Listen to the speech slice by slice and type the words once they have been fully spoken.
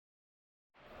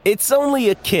It's only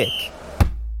a kick,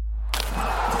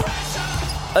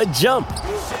 a jump,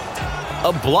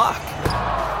 a block.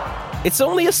 It's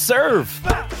only a serve.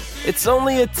 It's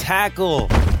only a tackle,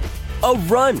 a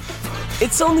run.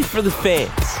 It's only for the fans.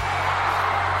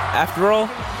 After all,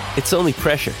 it's only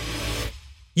pressure.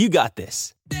 You got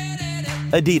this.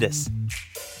 Adidas.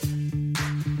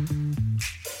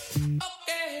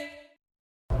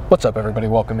 What's up, everybody?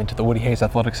 Welcome into the Woody Hayes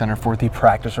Athletic Center for the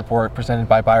practice report presented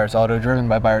by Byers Auto, driven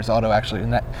by Byers Auto. Actually, in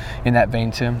that vein,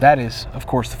 Tim, that is, of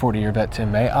course, the 40-year vet,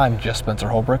 Tim May. I'm just Spencer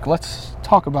Holbrook. Let's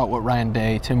talk about what Ryan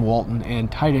Day, Tim Walton, and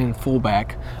tight end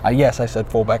fullback, yes, I said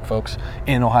fullback, folks,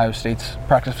 in Ohio State's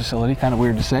practice facility. Kind of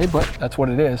weird to say, but that's what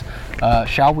it is.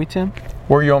 Shall we, Tim?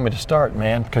 Where you want me to start,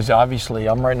 man? Because obviously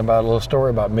I'm writing about a little story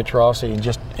about Mitch Rossi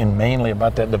and mainly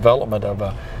about that development of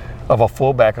a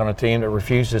fullback on a team that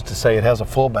refuses to say it has a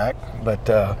fullback, but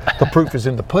the proof is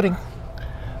in the pudding.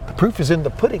 The proof is in the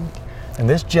pudding, and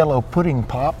this Jell-O pudding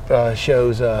pop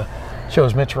shows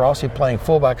Mitch Rossi playing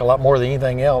fullback a lot more than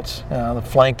anything else.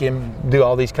 Flank him, do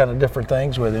all these kind of different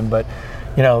things with him, but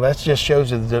that just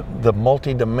shows the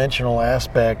multi-dimensional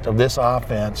aspect of this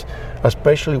offense,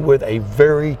 especially with a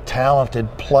very talented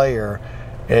player.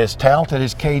 As talented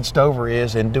as Cade Stover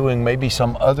is in doing maybe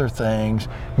some other things,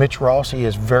 Mitch Rossi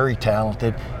is very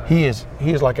talented. He is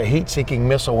like a heat-seeking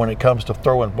missile when it comes to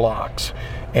throwing blocks.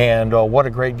 And what a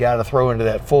great guy to throw into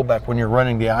that fullback when you're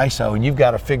running the ISO, and you've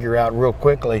got to figure out real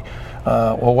quickly,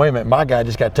 well, wait a minute, my guy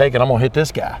just got taken, I'm going to hit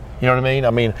this guy. You know what I mean? I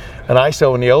mean, an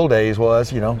ISO in the old days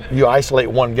was, you isolate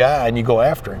one guy and you go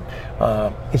after him.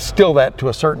 It's still that to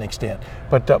a certain extent.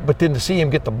 But then to see him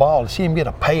get the ball, to see him get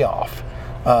a payoff,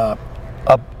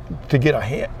 to get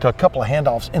a couple of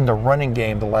handoffs in the running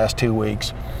game the last 2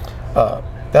 weeks.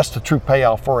 That's the true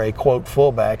payoff for a, quote,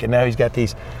 fullback. And now he's got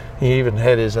these, he even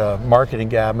had his marketing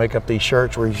guy make up these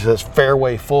shirts where he says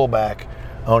fairway fullback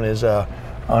on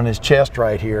his chest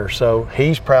right here. So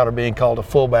he's proud of being called a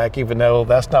fullback, even though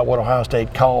that's not what Ohio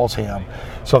State calls him.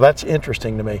 So that's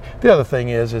interesting to me. The other thing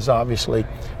is obviously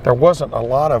there wasn't a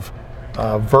lot of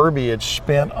verbiage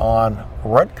spent on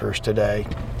Rutgers today.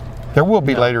 There will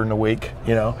be later in the week,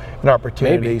 and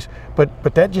opportunities. Maybe.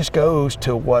 But that just goes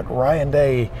to what Ryan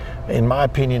Day, in my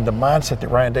opinion, the mindset that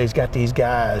Ryan Day's got these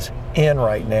guys in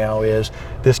right now is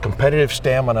this competitive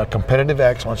stamina, competitive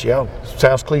excellence.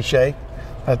 Sounds cliche,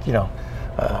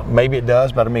 maybe it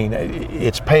does, but I mean,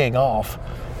 it's paying off.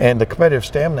 And the competitive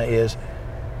stamina is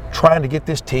trying to get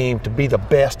this team to be the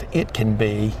best it can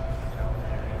be.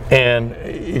 And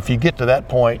if you get to that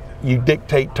point, you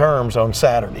dictate terms on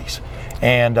Saturdays.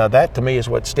 And that, to me, is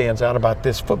what stands out about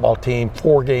this football team.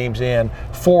 4 games in,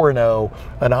 4-0,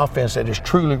 an offense that is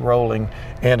truly rolling,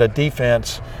 and a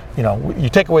defense. You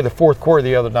take away the fourth quarter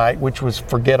the other night, which was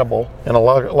forgettable in a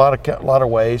lot of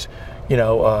ways.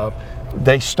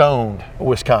 They stoned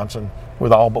Wisconsin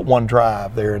with all but one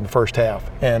drive there in the first half,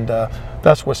 and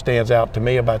that's what stands out to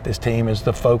me about this team is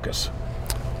the focus.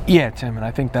 Yeah, Tim, and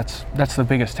I think that's the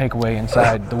biggest takeaway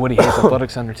inside the Woody Hayes Athletic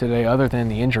Center today, other than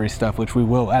the injury stuff, which we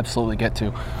will absolutely get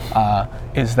to,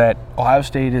 is that Ohio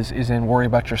State is in worry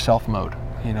about yourself mode.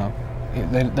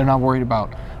 They're not worried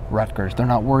about Rutgers. They're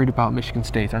not worried about Michigan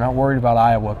State. They're not worried about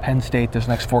Iowa, Penn State, those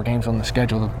next 4 games on the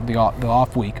schedule, the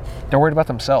off week. They're worried about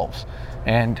themselves.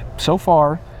 And so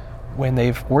far, when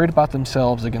they've worried about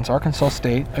themselves against Arkansas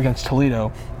State, against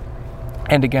Toledo,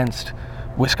 and against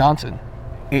Wisconsin,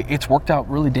 it's worked out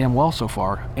really damn well so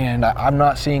far, and I'm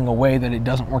not seeing a way that it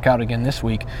doesn't work out again this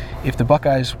week. If the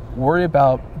Buckeyes worry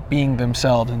about being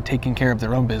themselves and taking care of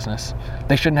their own business,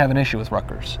 they shouldn't have an issue with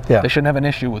Rutgers. Yeah. They shouldn't have an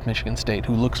issue with Michigan State,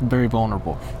 who looks very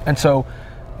vulnerable. And so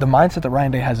the mindset that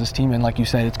Ryan Day has his team in, like you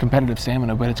said, it's competitive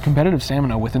stamina, but it's competitive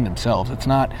stamina within themselves. It's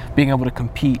not being able to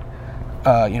compete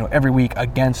every week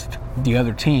against the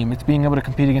other team. It's being able to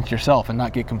compete against yourself and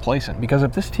not get complacent. Because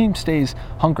if this team stays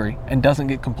hungry and doesn't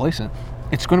get complacent,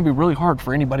 it's going to be really hard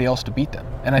for anybody else to beat them.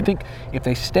 And I think if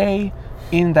they stay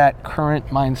in that current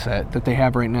mindset that they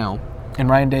have right now, and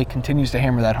Ryan Day continues to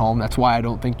hammer that home, that's why I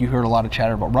don't think you heard a lot of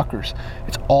chatter about Rutgers.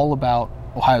 It's all about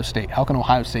Ohio State. How can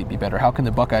Ohio State be better? How can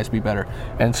the Buckeyes be better?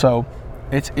 And so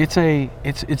it's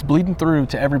bleeding through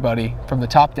to everybody from the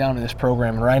top down in this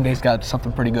program, and Ryan Day's got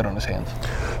something pretty good on his hands.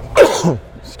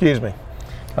 Excuse me.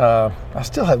 I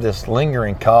still have this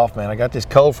lingering cough, man. I got this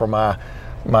cold from my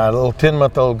little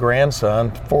 10-month-old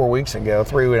grandson 3.5 weeks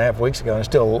ago, and it's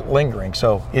still lingering.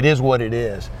 So it is what it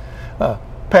is.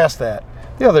 Past that,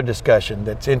 the other discussion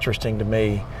that's interesting to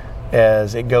me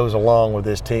as it goes along with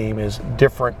this team is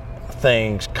different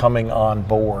things coming on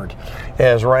board.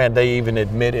 As Ryan Day even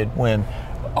admitted, when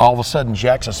all of a sudden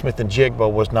Jackson Smith and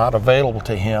Jigba was not available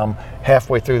to him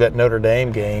halfway through that Notre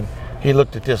Dame game, he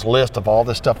looked at this list of all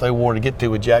this stuff they wanted to get to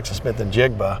with Jackson Smith and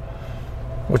Jigba,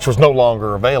 which was no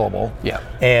longer available. Yeah.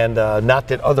 And not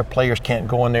that other players can't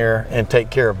go in there and take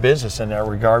care of business in that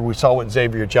regard. We saw what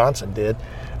Xavier Johnson did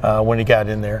when he got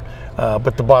in there.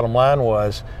 But the bottom line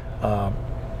was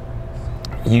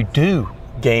you do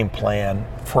game plan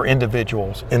for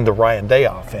individuals in the Ryan Day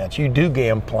offense. You do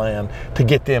game plan to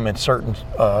get them in certain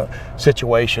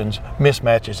situations,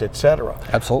 mismatches, etc.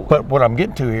 Absolutely. But what I'm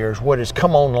getting to here is what has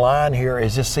come online here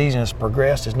as this season has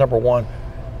progressed is, number one,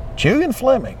 Julian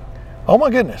Fleming. Oh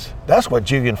my goodness, that's what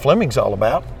Julian Fleming's all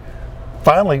about.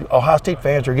 Finally, Ohio State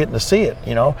fans are getting to see it.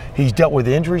 You know, he's dealt with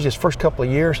injuries his first couple of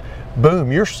years.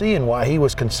 Boom, you're seeing why he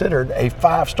was considered a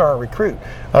 5-star recruit.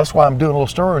 That's why I'm doing a little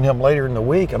story on him later in the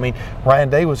week. I mean,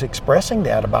 Ryan Day was expressing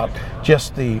that about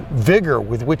just the vigor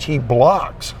with which he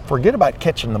blocks. Forget about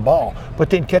catching the ball,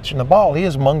 but then catching the ball, he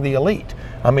is among the elite.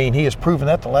 I mean, he has proven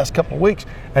that the last couple of weeks.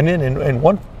 And then in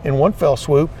one fell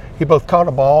swoop, he both caught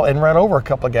a ball and ran over a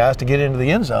couple of guys to get into the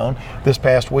end zone this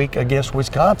past week against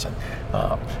Wisconsin.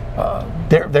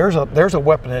 There's a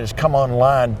weapon that has come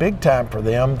online big time for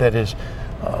them that is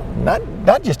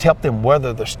not just help them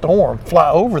weather the storm,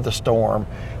 fly over the storm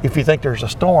if you think there's a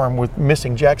storm with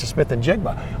missing Jackson Smith and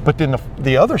Jigba. But then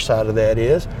the other side of that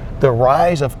is the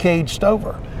rise of Cade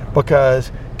Stover,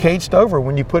 because Cade Stover,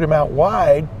 when you put him out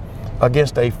wide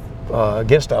against a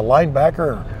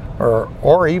linebacker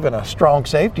or even a strong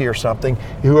safety or something,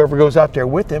 whoever goes out there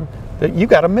with him, that you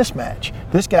got a mismatch.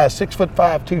 This guy's 6'5",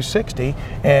 260,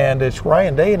 and it's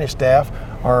Ryan Day and his staff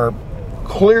are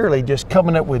clearly just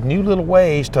coming up with new little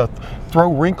ways to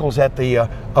throw wrinkles at the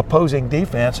opposing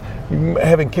defense,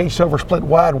 having Cade Stover split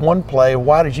wide one play,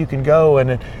 wide as you can go,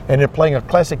 and then playing a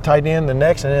classic tight end the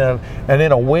next, and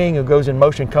then a wing who goes in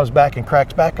motion, comes back and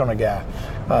cracks back on a guy.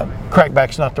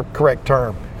 Crackback's not the correct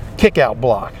term. Kick out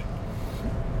block.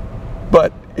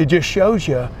 But it just shows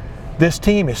you this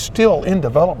team is still in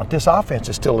development. This offense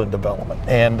is still in development.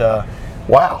 And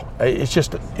wow,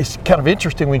 it's kind of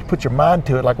interesting when you put your mind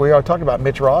to it. Like we are talking about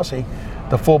Mitch Rossi,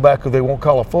 the fullback who they won't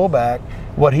call a fullback,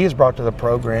 what he has brought to the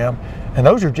program. And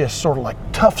those are just sort of like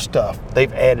tough stuff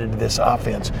they've added to this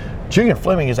offense. Julian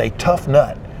Fleming is a tough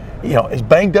nut. You know, as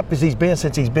banged up as he's been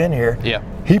since he's been here,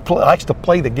 he likes to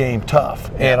play the game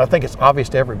tough. And I think it's obvious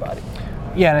to everybody.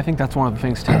 Yeah, and I think that's one of the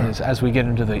things, Tim, is as we get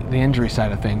into the injury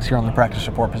side of things here on the practice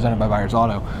report presented by Byers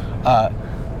Auto,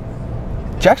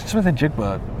 Jackson Smith and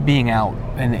Jigba being out,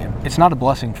 and it's not a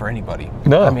blessing for anybody.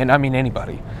 No. I mean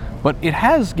anybody. But it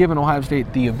has given Ohio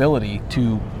State the ability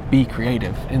to be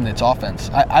creative in its offense.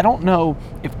 I don't know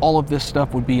if all of this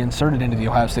stuff would be inserted into the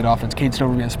Ohio State offense, Cade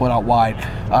Stover being split out wide.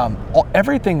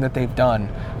 Everything that they've done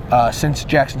since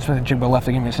Jackson Smith and Jigba left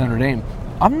the game against Notre Dame,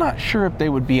 I'm not sure if they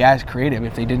would be as creative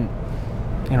if they didn't,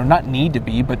 not need to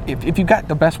be, but if you got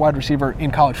the best wide receiver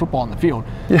in college football on the field,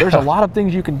 there's a lot of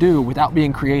things you can do without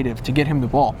being creative to get him the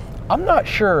ball. I'm not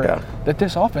sure that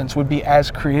this offense would be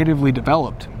as creatively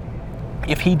developed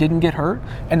if he didn't get hurt.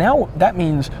 And now that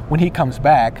means when he comes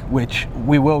back, which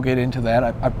we will get into that,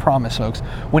 I promise folks,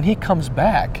 when he comes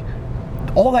back,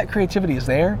 all that creativity is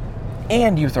there,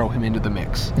 and you throw him into the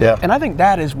mix. Yeah. And I think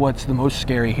that is what's the most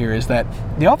scary here, is that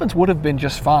the offense would have been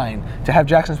just fine to have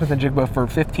Jackson Smith and Jigba for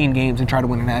 15 games and try to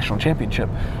win a national championship.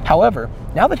 However,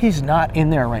 now that he's not in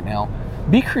there right now,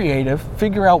 be creative,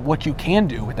 figure out what you can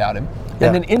do without him,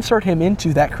 and then insert him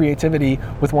into that creativity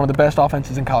with one of the best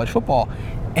offenses in college football.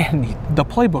 And the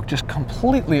playbook just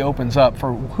completely opens up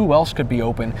for who else could be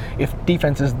open if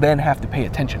defenses then have to pay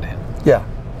attention to him. Yeah.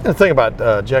 The thing about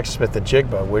Jackson Smith and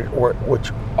Jigba,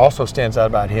 which also stands out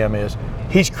about him, is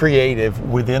he's creative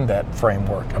within that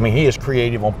framework. I mean, he is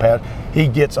creative on pass. He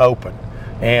gets open.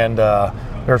 And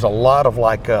there's a lot of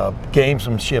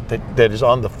gamesmanship that is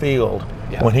on the field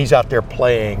when he's out there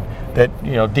playing that,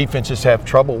 defenses have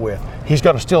trouble with. He's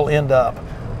going to still end up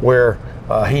where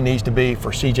he needs to be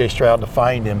for C.J. Stroud to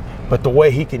find him. But the way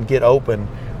he can get open,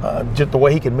 just the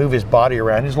way he can move his body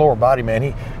around, his lower body, man,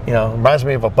 he reminds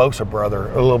me of a Bosa brother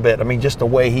a little bit. I mean, just the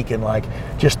way he can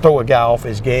just throw a guy off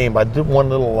his game by doing one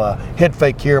little head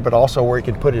fake here, but also where he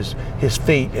can put his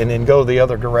feet and then go the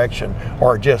other direction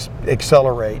or just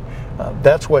accelerate.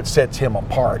 That's what sets him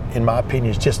apart, in my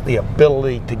opinion, is just the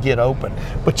ability to get open.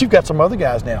 But you've got some other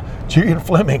guys now. Julian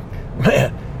Fleming,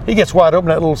 man, he gets wide open,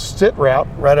 that little sit route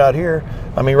right out here,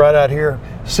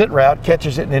 sit route,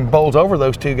 catches it and then bowls over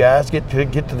those two guys, get to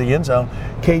the end zone.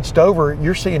 Cade Stover,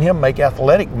 you're seeing him make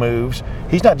athletic moves.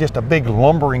 He's not just a big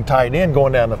lumbering tight end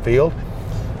going down the field.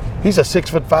 He's a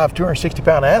 6'5",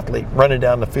 260-pound athlete running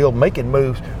down the field, making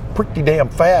moves pretty damn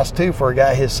fast too for a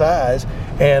guy his size.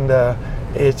 And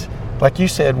it's like you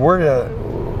said,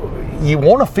 you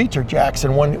want to feature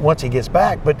Jackson once he gets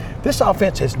back, but this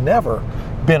offense has never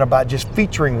been about just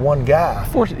featuring one guy.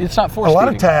 It's not forced. A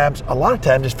lot of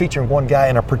times it's featuring one guy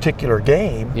in a particular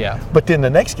game. Yeah. But then the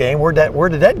next game, where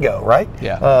did that go, right?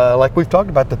 Yeah. Like we've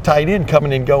talked about the tight end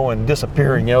coming and going,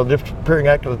 disappearing. Disappearing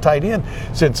after the tight end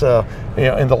since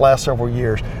in the last several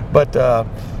years. But the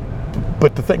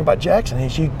thing about Jackson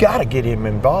is you got to get him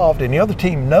involved, and the other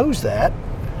team knows that.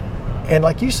 And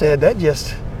like you said, that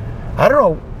just I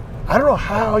don't know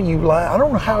how you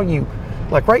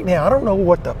like right now. I don't know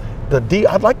what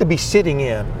I'd like to be sitting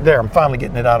in there. I'm finally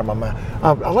getting it out of my mouth.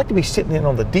 I'd like to be sitting in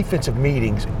on the defensive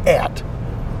meetings at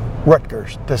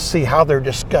Rutgers to see how they're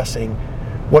discussing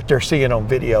what they're seeing on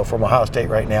video from Ohio State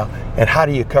right now, and how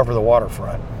do you cover the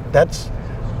waterfront. That's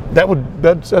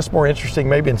more interesting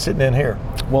maybe than sitting in here.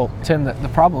 Well, Tim,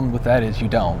 the problem with that is you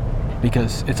don't,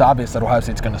 because it's obvious that Ohio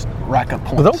State's going to rack up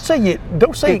points. Well,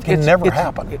 don't say it can never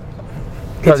happen.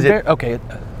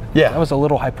 That was a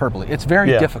little hyperbole. It's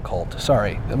very Yeah. difficult.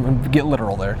 Sorry, I'm going to get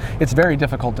literal there. It's very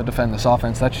difficult to defend this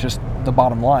offense. That's just the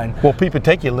bottom line. Well, people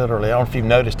take you literally. I don't know if you've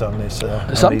noticed on this.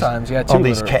 Sometimes, too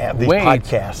these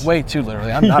podcasts. Way too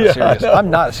literally. I'm not serious. I'm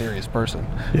not a serious person.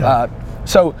 Yeah.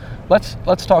 So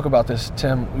let's talk about this,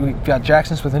 Tim. We've got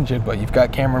Jackson Smith-Njigba. You've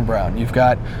got Cameron Brown. You've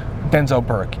got Denzel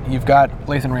Burke. You've got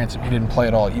Lathan Ransom. He didn't play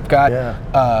at all. You've got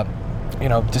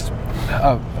just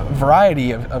a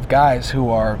variety of guys who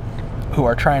are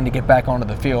trying to get back onto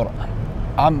the field.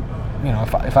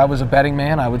 If I was a betting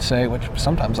man, I would say, which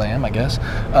sometimes I am, I guess,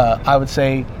 I would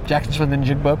say Jackson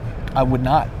Smith-Njigba. I would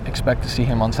not expect to see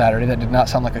him on Saturday. That did not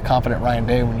sound like a confident Ryan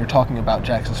Day when you're talking about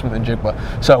Jackson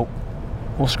Smith-Njigba. So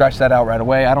we'll scratch that out right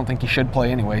away. I don't think he should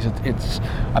play anyways.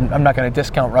 I'm not going to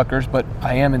discount Rutgers, but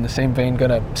I am in the same vein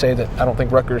going to say that I don't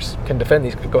think Rutgers can defend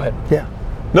these. Go ahead. Yeah.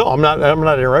 No, I'm not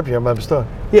interrupting you. I'm just done.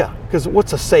 Yeah, because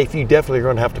what's a safe you definitely are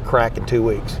going to have to crack in 2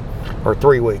 weeks or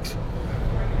 3 weeks?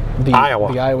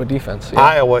 Iowa. The Iowa defense. Yeah.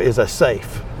 Iowa is a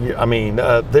safe. I mean,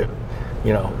 Ohio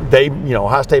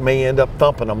State may end up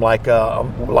thumping them like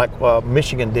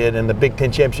Michigan did in the Big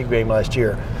Ten championship game last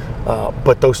year.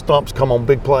 But those thumps come on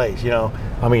big plays.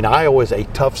 I mean, Iowa is a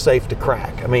tough safe to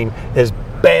crack. I mean, as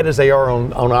bad as they are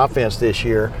on offense this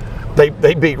year,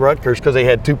 they beat Rutgers because they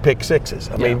had 2 pick sixes.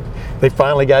 I mean, they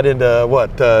finally got into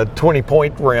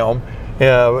 20-point realm,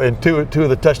 and two of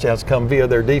the touchdowns come via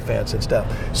their defense and stuff.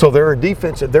 So there are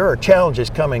challenges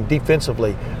coming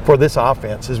defensively for this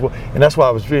offense as well, and that's why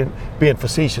I was being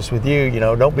facetious with you.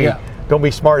 Don't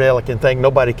be smart aleck and think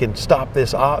nobody can stop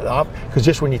this off, because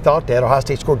just when you thought that, Ohio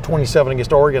State scored 27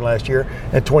 against Oregon last year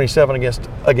and 27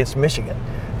 against Michigan,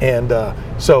 and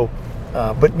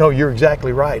but no, you're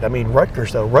exactly right. I mean,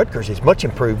 Rutgers is much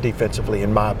improved defensively,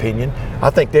 in my opinion. I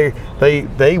think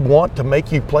they want to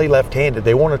make you play left-handed.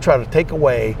 They want to try to take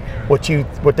away what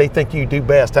they think you do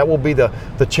best. That will be the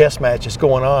chess match that's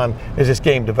going on as this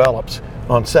game develops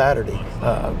on Saturday.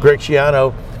 Greg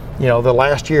Schiano, the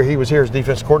last year he was here as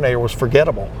defensive coordinator was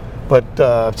forgettable. But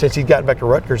since he's gotten back to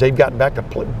Rutgers, they've gotten back to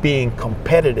being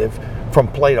competitive from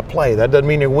play to play. That doesn't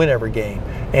mean they win every game.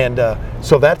 And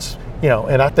so that's,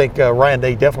 and I think Ryan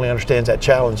Day definitely understands that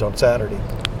challenge on Saturday.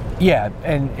 Yeah,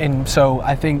 and so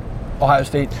I think Ohio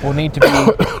State will need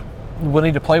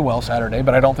to play well Saturday,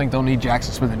 but I don't think they'll need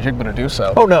Jackson Smith-Njigba to do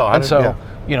so. Oh no, I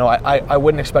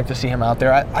wouldn't expect to see him out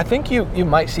there. I think you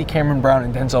might see Cameron Brown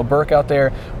and Denzel Burke out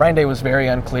there. Ryan Day was very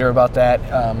unclear about that.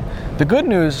 The good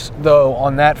news, though,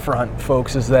 on that front,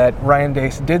 folks, is that Ryan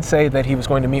Day did say that he was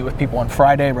going to meet with people on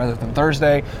Friday rather than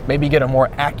Thursday, maybe get a more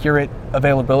accurate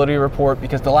availability report,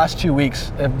 because the last 2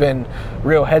 weeks have been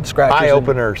real head scratchers.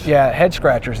 Eye-openers. Head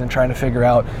scratchers, and trying to figure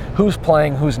out who's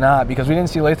playing, who's not, because we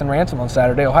didn't see Lathan Ransom on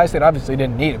Saturday. Ohio State obviously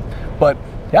didn't need him, but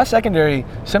that secondary,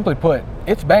 simply put,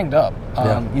 it's banged up.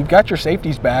 You've got your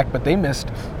safeties back, but they missed.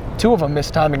 2 of them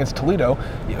missed time against Toledo,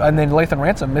 and then Lathan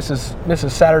Ransom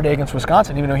misses Saturday against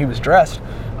Wisconsin, even though he was dressed.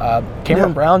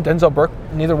 Cameron Brown, Denzel Burke,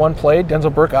 neither one played.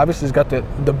 Denzel Burke obviously has got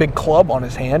the big club on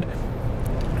his hand.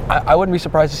 I wouldn't be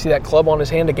surprised to see that club on his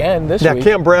hand again this week.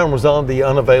 Cam Brown was on the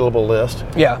unavailable list.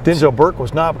 Yeah. Denzel Burke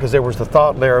was not, because there was the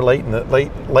thought there late in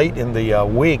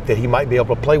the week that he might be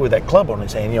able to play with that club on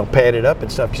his hand, pad it up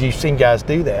and stuff, because you've seen guys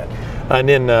do that. And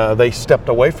then they stepped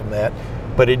away from that,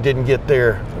 but it didn't get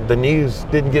there. The news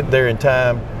didn't get there in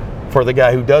time for the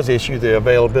guy who does issue the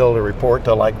availability report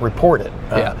to report it.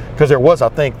 Because there was, I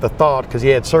think, the thought, because he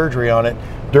had surgery on it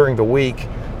during the week,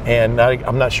 and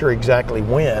I'm not sure exactly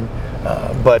when.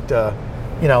 But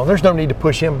there's no need to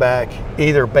push him back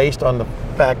either, based on the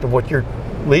fact of what you're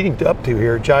leading up to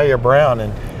here, Jair Brown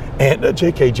and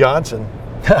J.K. Johnson.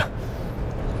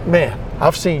 Man,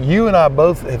 you and I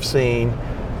both have seen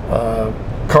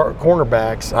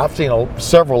cornerbacks, I've seen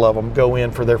several of them go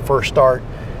in for their first start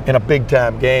in a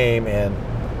big-time game and,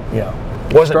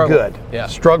 wasn't Struggle. good. Yeah.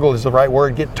 Struggle is the right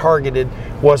word. Get targeted,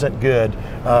 wasn't good.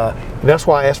 And that's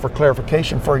why I asked for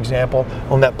clarification, for example,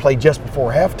 on that play just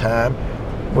before halftime.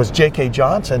 Was J.K.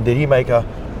 Johnson, did he make a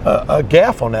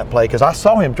gaffe on that play? Because I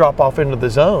saw him drop off into the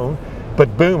zone,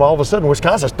 but boom, all of a sudden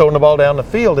Wisconsin's throwing the ball down the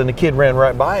field and the kid ran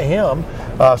right by him.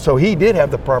 So he did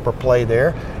have the proper play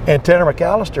there. And Tanner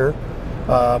McAllister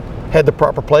had the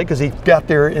proper play because he got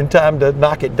there in time to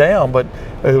knock it down, but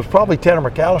it was probably Tanner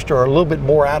McAllister a little bit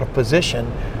more out of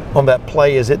position on that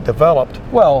play as it developed.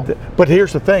 Well, but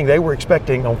here's the thing, they were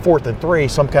expecting on 4th and 3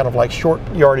 some kind of like short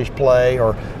yardage play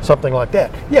or something like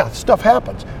that. Yeah, stuff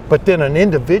happens, but then an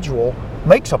individual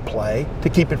makes a play to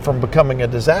keep it from becoming a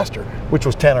disaster, which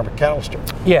was Tanner McAllister.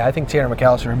 yeah, I think Tanner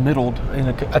McAllister middled.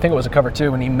 I think it was a cover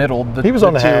 2, and he middled the. He was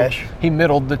on the hash. He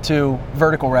middled the 2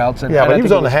 vertical routes. And, Yeah, and but I he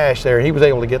was think on the hash there, and he was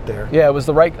able to get there. Yeah, it was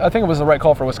the right. I think it was the right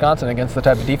call for Wisconsin against the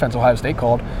type of defense Ohio State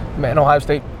called. Man, Ohio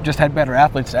State just had better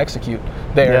athletes to execute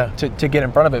there to get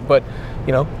in front of it. But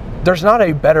there's not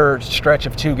a better stretch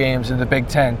of 2 games in the Big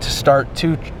Ten to start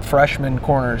 2 freshman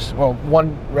corners. Well,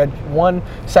 one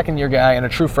second-year guy and a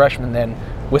true freshman than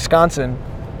Wisconsin,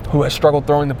 who has struggled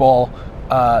throwing the ball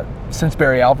since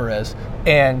Barry Alvarez,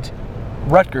 and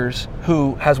Rutgers,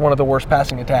 who has one of the worst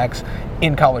passing attacks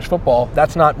in college football.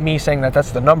 That's not me saying that.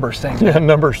 That's the numbers saying that. Yeah,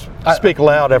 numbers speak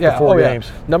loud after 4 games.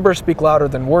 Yeah. Numbers speak louder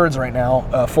than words right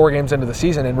now, 4 games into the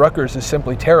season, and Rutgers is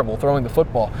simply terrible throwing the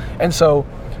football. And so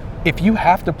if you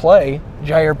have to play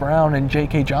Jair Brown and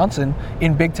J.K. Johnson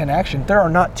in Big Ten action, there are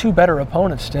not 2 better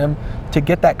opponents, Tim, to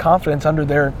get that confidence under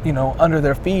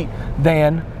their feet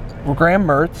than Graham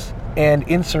Mertz and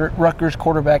insert Rutgers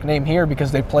quarterback name here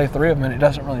because they play 3 of them and it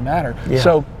doesn't really matter. Yeah.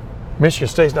 So Michigan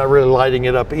State's not really lighting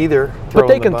it up either. But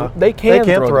they can throw. They can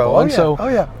throw. Oh,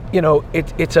 yeah. So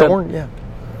it's a.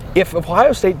 If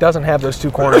Ohio State doesn't have those 2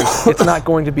 corners, it's not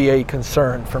going to be a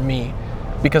concern for me,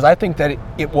 because I think that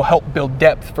it will help build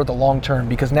depth for the long term,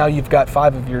 because now you've got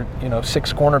 5 of your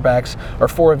 6 cornerbacks or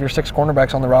 4 of your 6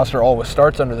 cornerbacks on the roster all with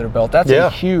starts under their belt. That's a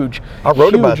huge, I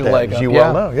wrote huge about that, leg as up. you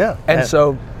well know. Yeah. And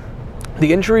so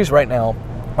the injuries right now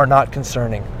are not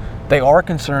concerning. They are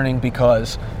concerning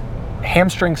because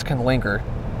hamstrings can linger.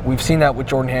 We've seen that with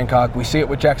Jordan Hancock. We see it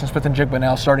with Jackson Smith-Njigba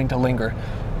now starting to linger.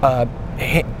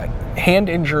 Hand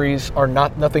injuries are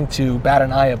nothing to bat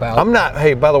an eye about.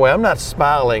 By the way, I'm not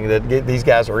smiling that these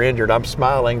guys are injured. I'm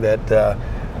smiling that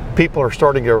people are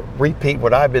starting to repeat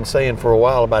what I've been saying for a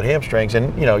while about hamstrings,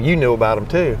 and you knew about them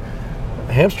too.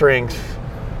 Hamstrings,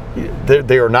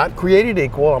 they are not created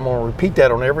equal. I'm going to repeat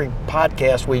that on every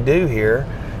podcast we do here.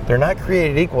 They're not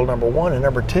created equal, number one, and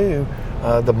number two,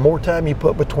 the more time you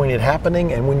put between it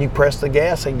happening and when you press the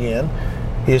gas again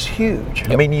is huge.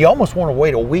 Yep. I mean, you almost want to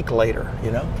wait a week later,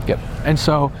 Yep. And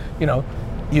so,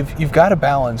 you've got to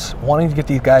balance wanting to get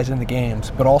these guys in the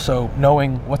games, but also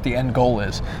knowing what the end goal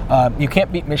is. You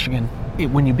can't beat Michigan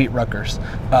when you beat Rutgers.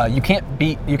 You can't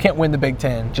win the Big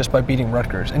Ten just by beating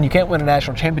Rutgers, and you can't win a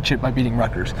national championship by beating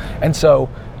Rutgers. And so,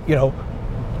 Wait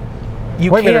a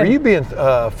minute, are you being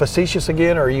facetious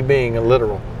again, or are you being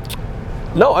literal?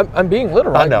 No, I'm being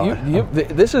literal. I know.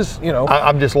 This is,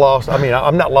 I'm just lost. I mean,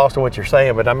 I'm not lost in what you're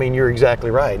saying, but I mean, you're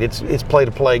exactly right. It's play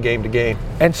to play, game to game.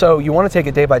 And so you want to take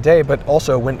it day by day, but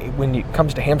also when it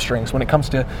comes to hamstrings, when it comes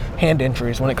to hand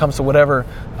injuries, when it comes to whatever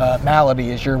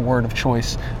malady is your word of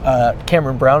choice,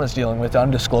 Cameron Brown is dealing with,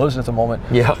 undisclosed at the moment.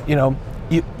 Yeah.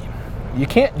 You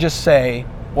can't just say,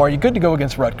 well, are you good to go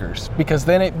against Rutgers? Because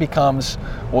then it becomes,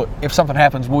 well, if something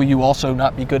happens, will you also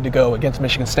not be good to go against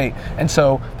Michigan State? And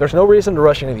so there's no reason to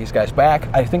rush any of these guys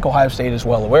back. I think Ohio State is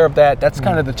well aware of that. That's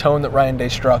kind of the tone that Ryan Day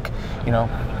struck.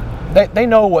 They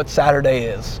know what Saturday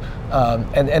is.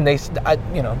 And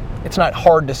it's not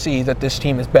hard to see that this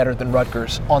team is better than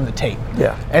Rutgers on the tape.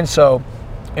 Yeah. And so,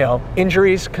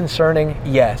 injuries concerning,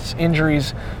 yes.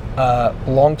 Injuries,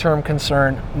 long-term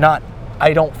concern, not.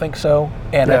 I don't think so,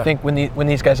 and I think when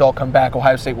these guys all come back,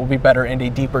 Ohio State will be better and a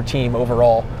deeper team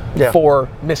overall for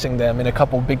missing them in a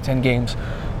couple Big Ten games.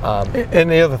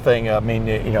 And the other thing, I mean,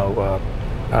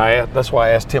 that's why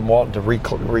I asked Tim Walton to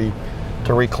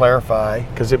re-clarify,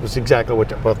 because it was exactly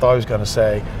what I thought I was going to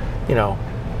say.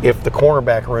 If the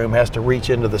cornerback room has to reach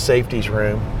into the safeties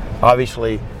room,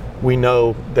 obviously we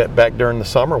know that back during the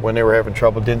summer when they were having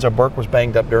trouble, Denzel Burke was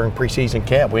banged up during preseason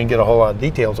camp. We didn't get a whole lot of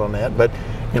details on that, but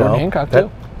Jordan Hancock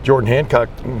too. Jordan Hancock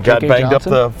got J.K. banged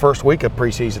Johnson up the first week of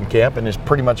preseason camp and has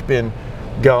pretty much been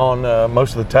gone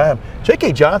most of the time.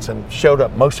 J.K. Johnson showed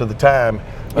up most of the time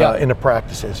in the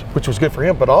practices, which was good for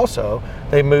him, but also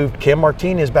they moved Cam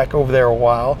Martinez back over there a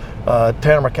while.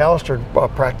 Tanner McAllister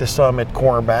practiced some at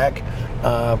cornerback,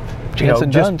 Chance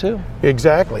and John too.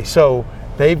 Exactly. So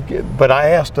but I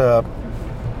asked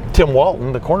Tim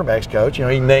Walton, the cornerbacks coach,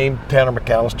 he named Tanner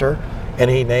McAllister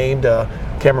and he named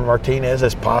Cameron Martinez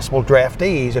as possible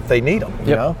draftees if they need them,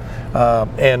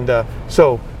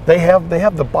 so they have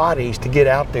the bodies to get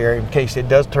out there in case it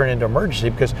does turn into emergency,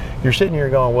 because you're sitting here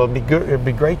going, well, it'd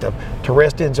be great to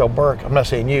rest Denzel Burke. I'm not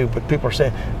saying you, but people are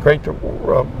saying great to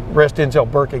rest Denzel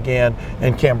Burke again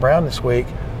and Cam Brown this week.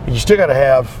 You still got to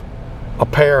have a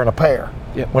pair and a pair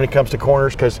when it comes to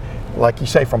corners, because like you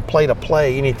say, from play to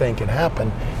play, anything can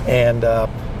happen. And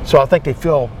so I think they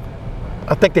feel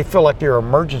like their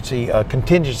emergency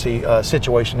contingency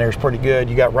situation there is pretty good.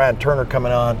 You got Ryan Turner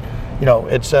coming on,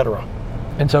 et cetera.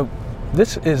 And so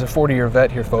this is a 40-year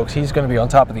vet here, folks. He's going to be on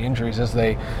top of the injuries as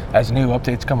new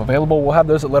updates come available. We'll have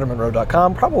those at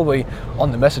LettermanRow.com, probably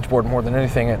on the message board more than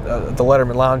anything at the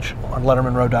Letterman Lounge on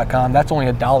LettermanRow.com. That's only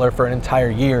 $1 for an entire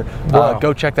year. Wow.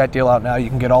 Go check that deal out now. You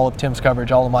can get all of Tim's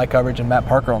coverage, all of my coverage, and Matt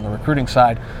Parker on the recruiting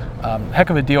side. Heck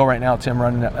of a deal right now, Tim,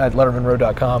 running at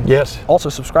LettermanRow.com. Yes. Also,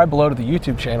 subscribe below to the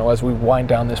YouTube channel as we wind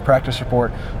down this practice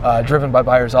report driven by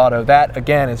Byers Auto. That,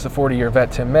 again, is the 40-year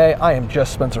vet, Tim May. I am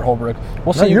just Spencer Holbrook.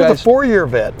 We'll see you guys. You're the 4-year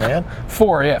vet, man.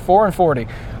 4 and 40.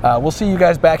 We'll see you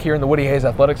guys back here in the Woody Hayes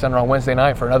Athletic Center on Wednesday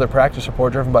night for another practice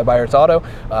report driven by Byers Auto.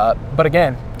 But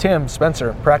again, Tim,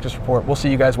 Spencer, practice report. We'll see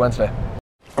you guys Wednesday.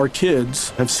 Our kids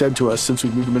have said to us since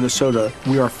we moved to Minnesota,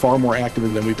 we are far more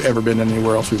active than we've ever been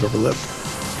anywhere else we've ever lived.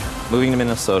 Moving to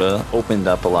Minnesota opened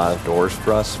up a lot of doors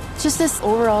for us. Just this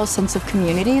overall sense of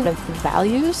community, of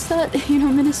values that,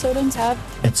 Minnesotans have.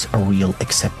 It's a real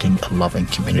accepting, loving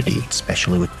community,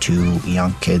 especially with 2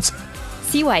 young kids.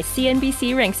 See why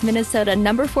CNBC ranks Minnesota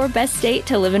number 4 best state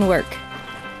to live and work.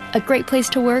 A great place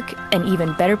to work, an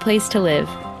even better place to live.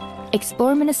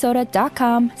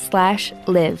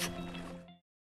 ExploreMinnesota.com/live.